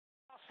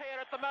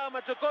at the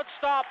moment, a good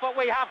start, but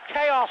we have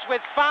chaos with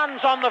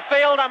fans on the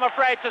field, I'm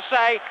afraid to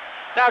say.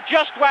 Now,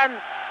 just when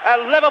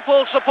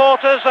Liverpool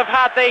supporters have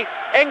had the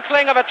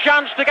inkling of a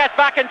chance to get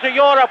back into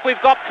Europe,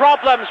 we've got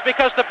problems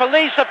because the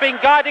police have been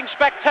guiding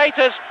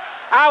spectators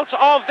out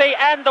of the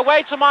end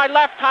away to my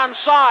left-hand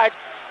side,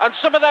 and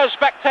some of those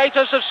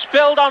spectators have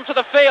spilled onto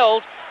the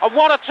field, and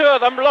one or two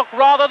of them look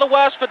rather the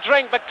worse for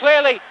drink, but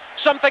clearly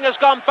something has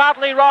gone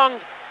badly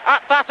wrong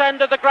at that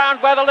end of the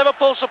ground where the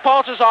Liverpool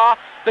supporters are.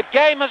 The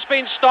game has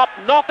been stopped,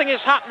 nothing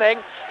is happening,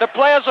 the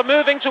players are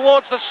moving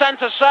towards the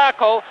centre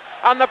circle,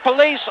 and the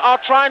police are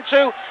trying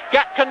to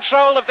get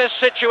control of this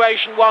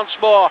situation once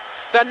more.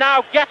 They're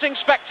now getting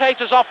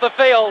spectators off the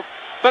field,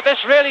 but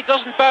this really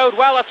doesn't bode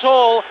well at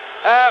all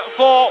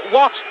for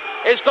what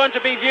is going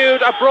to be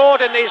viewed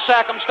abroad in these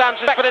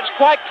circumstances. But it's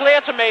quite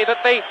clear to me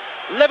that the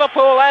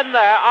Liverpool end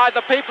there,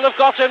 either people have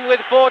got in with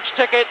forged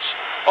tickets,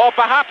 or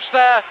perhaps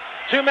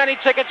too many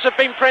tickets have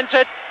been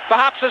printed,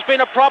 perhaps there's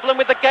been a problem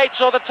with the gates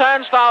or the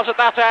turnstiles at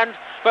that end,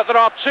 but there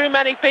are too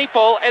many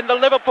people in the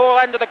Liverpool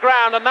end of the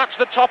ground, and that's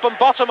the top and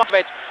bottom of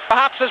it.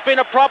 Perhaps there's been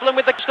a problem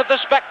with the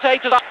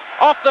spectators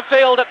off the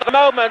field at the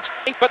moment,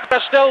 but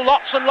there's still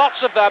lots and lots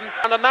of them,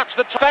 and that's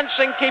the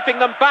fencing keeping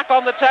them back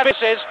on the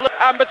terraces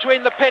and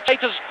between the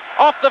pitches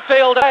off the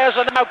field. Players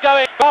are now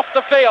going off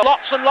the field,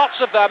 lots and lots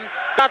of them.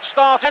 That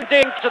start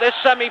ending to this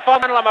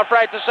semi-final, I'm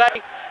afraid to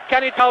say.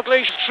 Kenny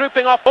Dalglish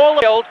trooping off all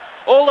the field,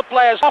 all the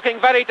players looking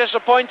very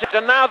disappointed,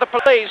 and now the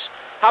police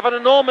have an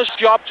enormous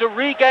job to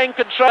regain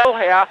control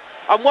here,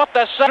 and what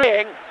they're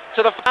saying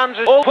to the fans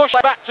is all push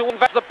back to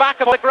the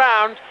back of the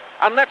ground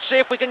and let's see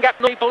if we can get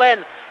people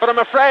in. But I'm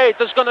afraid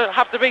there's going to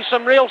have to be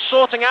some real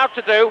sorting out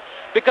to do,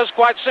 because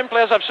quite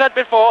simply, as I've said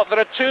before, there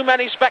are too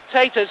many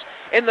spectators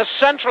in the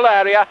central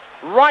area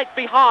right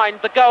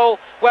behind the goal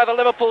where the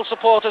Liverpool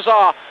supporters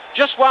are.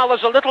 Just while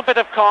there's a little bit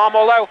of calm,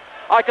 although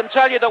I can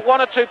tell you that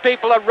one or two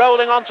people are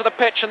rolling onto the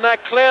pitch, and they're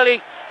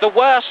clearly the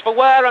worse for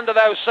wear under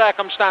those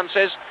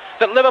circumstances.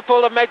 That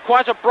Liverpool have made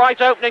quite a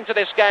bright opening to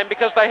this game,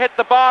 because they hit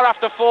the bar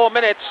after 4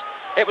 minutes.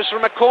 It was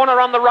from a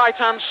corner on the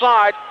right-hand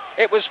side.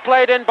 It was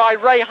played in by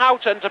Ray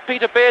Houghton to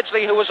Peter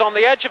Beardsley, who was on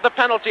the edge of the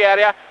penalty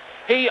area.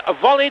 He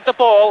volleyed the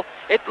ball.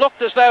 It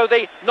looked as though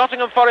the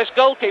Nottingham Forest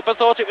goalkeeper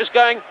thought it was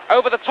going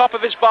over the top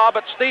of his bar,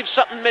 but Steve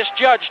Sutton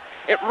misjudged.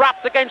 It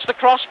rapped against the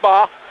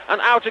crossbar and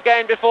out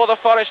again before the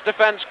Forest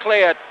defence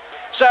cleared.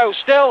 So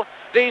still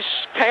these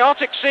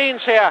chaotic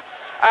scenes here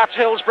at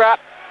Hillsborough.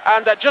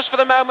 And just for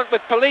the moment,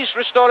 with police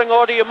restoring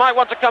order, you might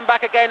want to come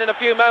back again in a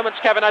few moments,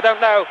 Kevin, I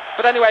don't know.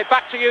 But anyway,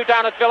 back to you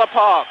down at Villa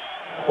Park.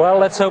 Well,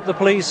 let's hope the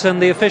police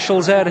and the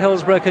officials there at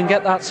Hillsborough can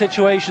get that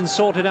situation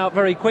sorted out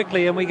very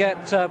quickly, and we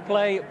get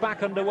play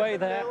back underway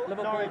there.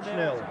 Liverpool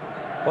 0.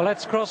 Well,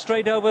 let's cross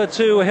straight over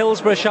to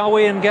Hillsborough, shall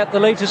we, and get the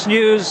latest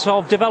news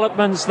of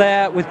developments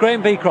there with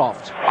Graham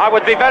Beecroft. I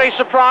would be very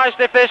surprised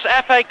if this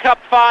FA Cup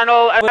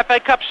final, FA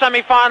Cup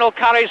semi-final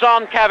carries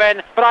on,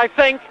 Kevin. But I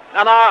think,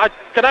 and I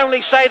can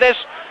only say this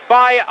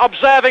by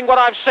observing what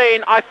I've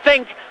seen, I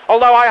think,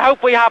 although I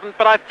hope we haven't,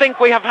 but I think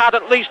we have had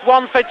at least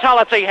one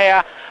fatality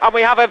here, and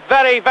we have a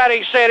very,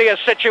 very serious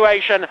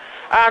situation.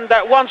 And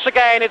once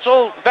again, it's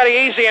all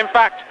very easy, in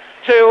fact,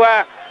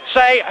 to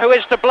say who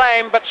is to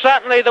blame, but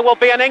certainly there will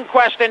be an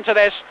inquest into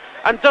this.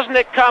 And doesn't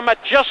it come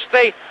at just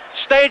the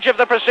stage of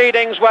the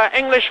proceedings where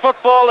English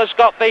football has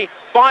got the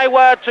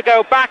byword to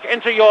go back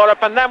into Europe,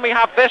 and then we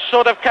have this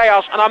sort of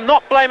chaos. And I'm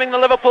not blaming the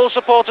Liverpool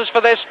supporters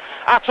for this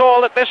at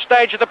all at this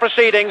stage of the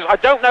proceedings. I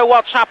don't know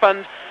what's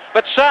happened,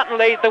 but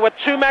certainly there were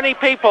too many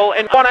people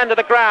in one end of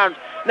the ground.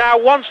 Now,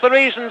 once the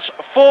reasons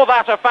for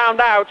that are found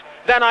out,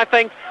 then I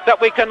think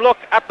that we can look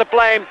at the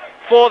blame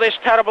for this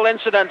terrible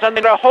incident. And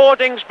there are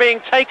hoardings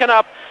being taken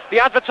up. The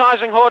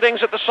advertising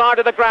hoardings at the side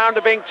of the ground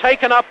are being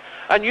taken up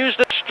and used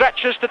as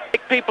stretchers to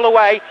take people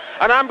away.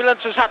 An ambulance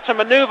has had to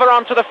manoeuvre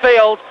onto the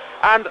field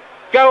and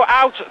go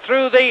out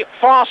through the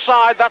far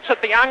side. That's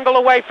at the angle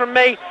away from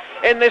me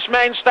in this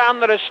main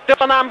stand. There is still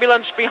an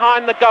ambulance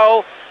behind the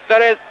goal.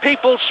 There is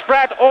people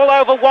spread all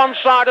over one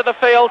side of the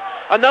field.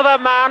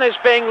 Another man is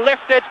being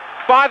lifted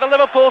by the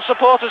Liverpool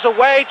supporters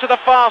away to the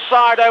far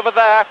side over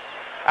there.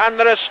 And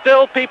there are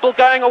still people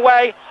going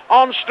away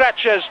on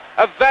stretchers.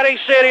 A very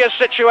serious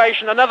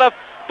situation. Another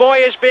boy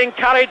is being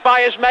carried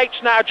by his mates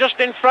now, just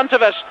in front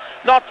of us.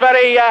 Not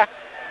very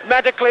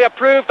medically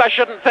approved, I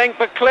shouldn't think,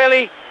 but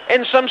clearly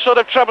in some sort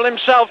of trouble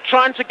himself,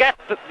 trying to get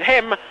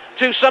him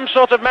to some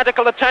sort of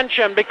medical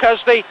attention, because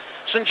the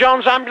St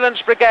John's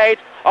Ambulance Brigade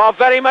are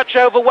very much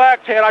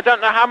overworked here. I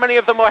don't know how many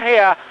of them are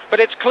here, but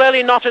it's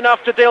clearly not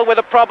enough to deal with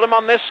a problem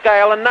on this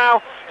scale. And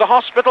now the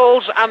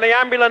hospitals and the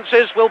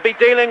ambulances will be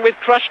dealing with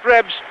crushed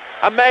ribs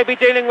and maybe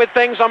dealing with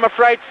things, I'm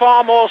afraid,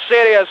 far more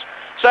serious.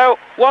 So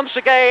once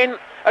again,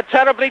 a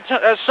terribly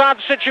sad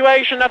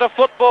situation at a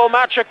football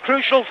match, a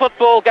crucial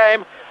football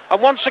game.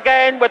 And once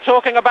again, we're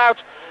talking about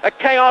a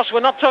chaos.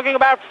 We're not talking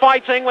about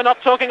fighting. We're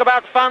not talking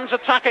about fans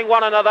attacking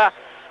one another.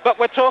 but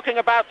we're talking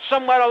about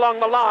somewhere along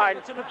the line,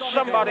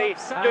 somebody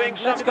doing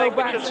something. Let's go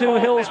back to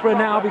Hillsborough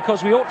now,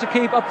 because we ought to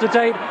keep up to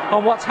date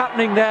on what's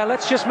happening there.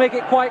 Let's just make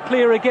it quite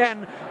clear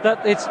again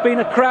that it's been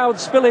a crowd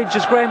spillage,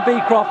 as Graham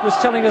Beecroft was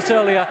telling us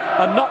earlier,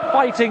 and not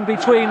fighting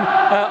between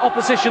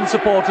opposition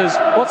supporters.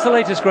 What's the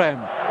latest,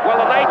 Graham? Well,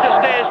 the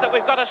latest is that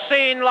we've got a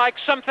scene like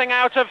something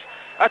out of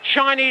a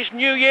Chinese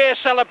New Year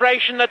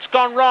celebration that's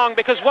gone wrong,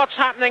 because what's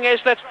happening is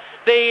that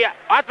the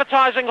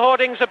advertising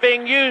hoardings are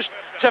being used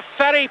to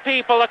ferry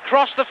people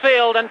across the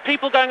field, and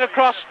people going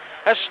across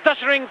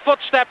stuttering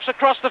footsteps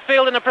across the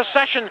field in a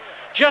procession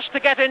just to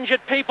get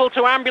injured people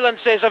to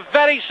ambulances. A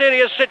very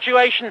serious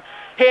situation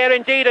here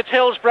indeed at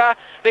Hillsborough.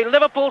 The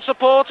Liverpool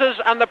supporters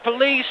and the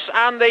police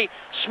and the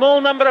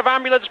small number of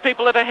ambulance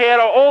people that are here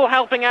are all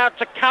helping out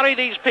to carry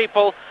these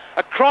people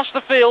across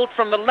the field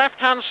from the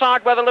left-hand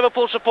side where the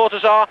Liverpool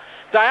supporters are,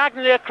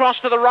 diagonally across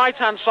to the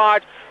right-hand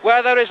side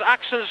where there is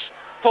access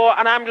for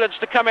an ambulance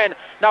to come in.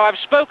 Now, I've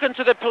spoken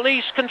to the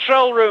police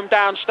control room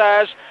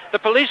downstairs. The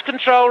police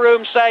control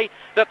room say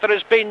that there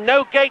has been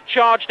no gate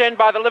charged in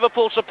by the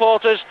Liverpool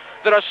supporters.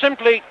 There are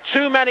simply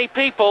too many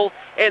people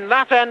in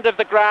that end of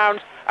the ground,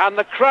 and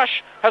the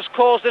crush has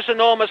caused this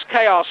enormous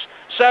chaos.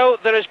 So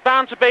there is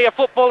bound to be a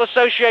Football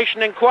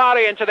Association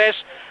inquiry into this,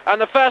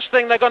 and the first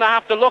thing they're going to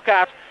have to look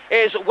at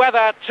is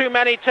whether too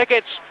many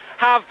tickets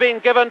have been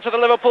given to the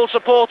Liverpool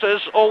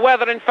supporters, or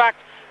whether in fact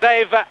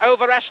they've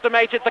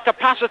overestimated the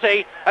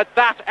capacity at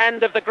that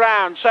end of the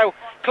ground. So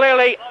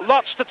clearly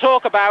lots to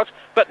talk about,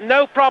 but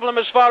no problem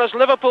as far as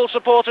Liverpool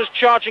supporters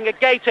charging a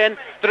gate in.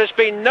 There has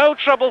been no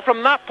trouble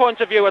from that point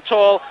of view at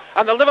all,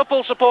 and the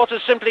Liverpool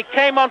supporters simply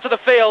came onto the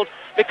field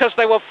because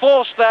they were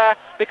forced there,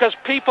 because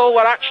people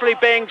were actually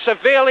being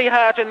severely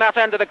hurt in that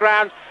end of the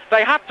ground.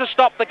 They had to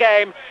stop the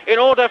game in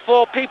order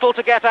for people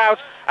to get out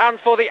and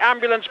for the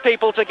ambulance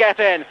people to get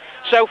in.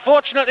 So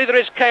fortunately there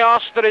is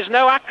chaos. There is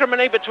no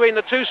acrimony between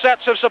the two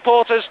sets of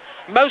supporters.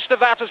 Most of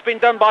that has been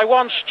done by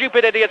one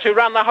stupid idiot who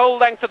ran the whole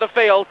length of the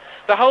field.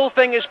 The whole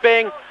thing is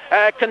being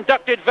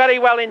conducted very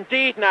well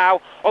indeed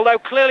now, although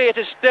clearly it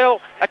is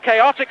still a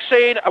chaotic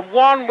scene, and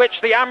one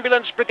which the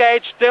ambulance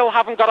brigade still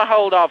haven't got a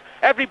hold of.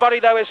 Everybody,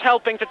 though, is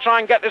helping to try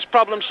and get this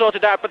problem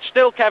sorted out, but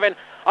still, Kevin,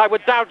 I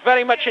would doubt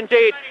very much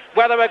indeed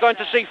whether we're going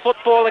to see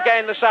football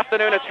again this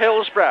afternoon at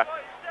Hillsborough.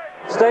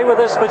 Stay with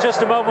us for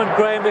just a moment,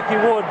 Graham, if you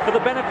would. For the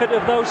benefit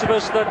of those of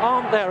us that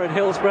aren't there at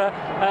Hillsborough,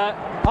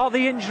 are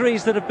the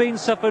injuries that have been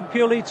suffered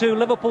purely to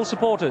Liverpool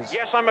supporters?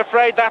 Yes, I'm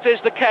afraid that is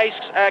the case,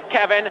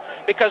 Kevin,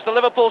 because the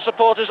Liverpool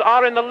supporters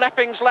are in the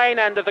Leppings Lane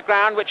end of the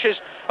ground, which is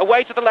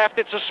away to the left.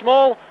 It's a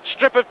small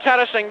strip of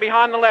terracing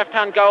behind the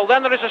left-hand goal.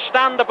 Then there is a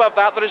stand above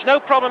that. There is no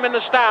problem in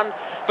the stand,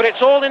 but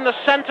it's all in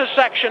the centre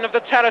section of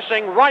the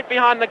terracing, right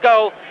behind the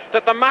goal,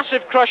 that the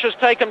massive crush has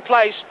taken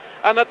place,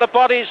 and that the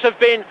bodies have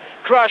been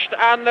crushed,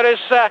 and there is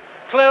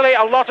clearly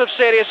a lot of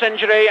serious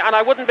injury, and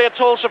I wouldn't be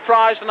at all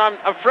surprised, and I'm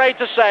afraid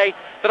to say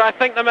that I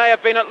think there may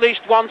have been at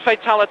least one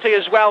fatality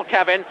as well,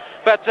 Kevin,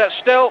 but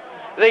still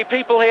the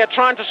people here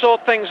trying to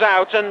sort things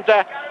out, and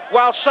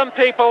while some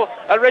people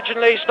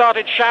originally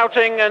started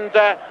shouting and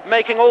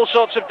making all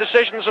sorts of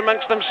decisions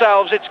amongst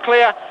themselves, it's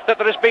clear that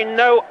there has been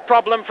no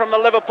problem from the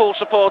Liverpool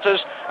supporters,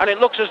 and it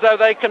looks as though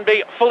they can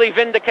be fully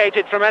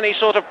vindicated from any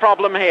sort of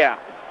problem here.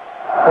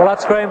 Well,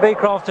 that's Graham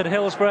Beecroft at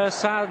Hillsborough.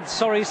 Sad,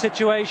 sorry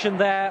situation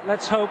there.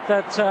 Let's hope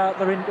that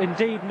there are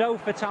indeed no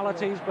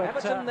fatalities. But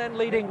Everton then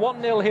leading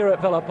 1-0 here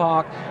at Villa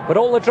Park. But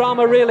all the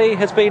drama really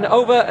has been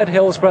over at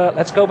Hillsborough.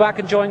 Let's go back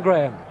and join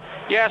Graham.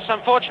 Yes,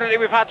 unfortunately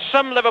we've had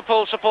some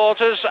Liverpool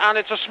supporters, and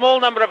it's a small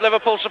number of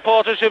Liverpool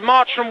supporters who've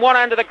marched from one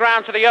end of the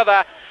ground to the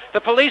other.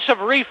 The police have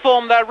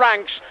reformed their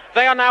ranks.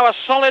 They are now a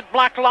solid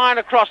black line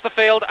across the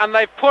field, and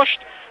they've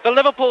pushed the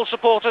Liverpool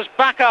supporters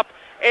back up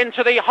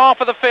into the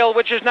half of the field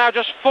which is now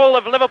just full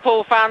of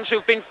Liverpool fans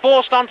who've been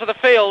forced onto the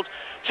field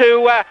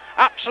to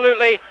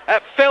absolutely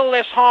fill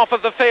this half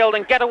of the field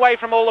and get away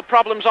from all the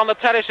problems on the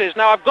terraces.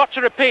 Now, I've got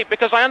to repeat,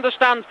 because I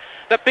understand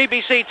that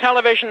BBC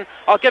television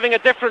are giving a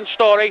different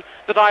story,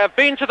 that I have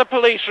been to the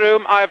police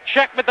room, I have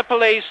checked with the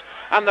police,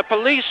 and the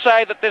police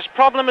say that this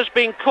problem has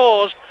been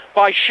caused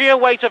by sheer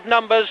weight of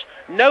numbers.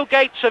 No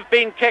gates have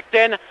been kicked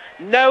in,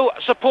 no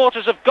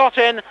supporters have got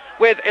in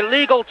with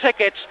illegal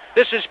tickets.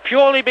 This is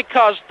purely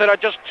because there are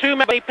just too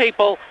many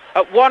people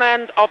at one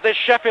end of this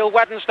Sheffield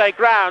Wednesday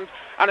ground,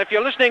 and if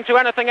you're listening to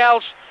anything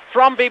else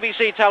from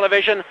BBC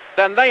television,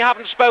 then they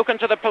haven't spoken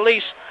to the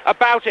police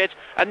about it.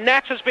 A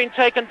net has been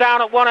taken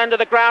down at one end of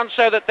the ground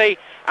so that the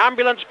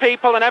ambulance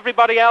people and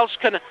everybody else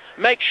can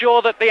make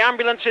sure that the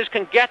ambulances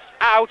can get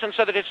out, and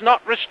so that it's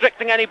not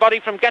restricting anybody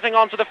from getting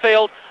onto the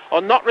field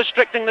or not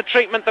restricting the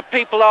treatment that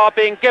people are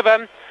being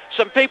given.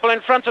 Some people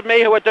in front of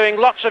me who were doing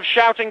lots of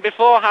shouting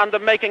beforehand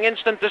and making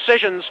instant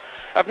decisions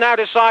have now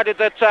decided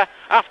that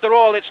after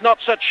all it's not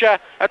such a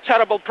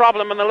terrible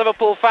problem and the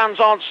Liverpool fans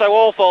aren't so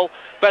awful.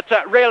 But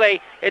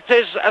really it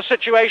is a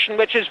situation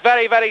which is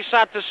very, very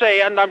sad to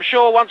see, and I'm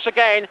sure once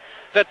again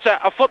that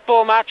a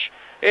football match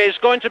is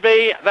going to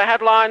be the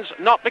headlines,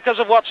 not because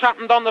of what's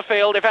happened on the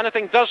field, if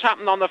anything does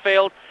happen on the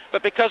field,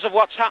 but because of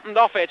what's happened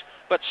off it.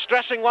 But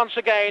stressing once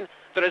again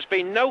There has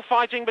been no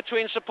fighting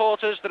between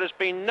supporters. There has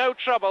been no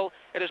trouble.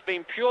 It has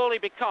been purely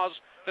because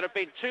there have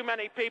been too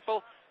many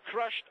people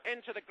crushed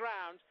into the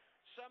ground.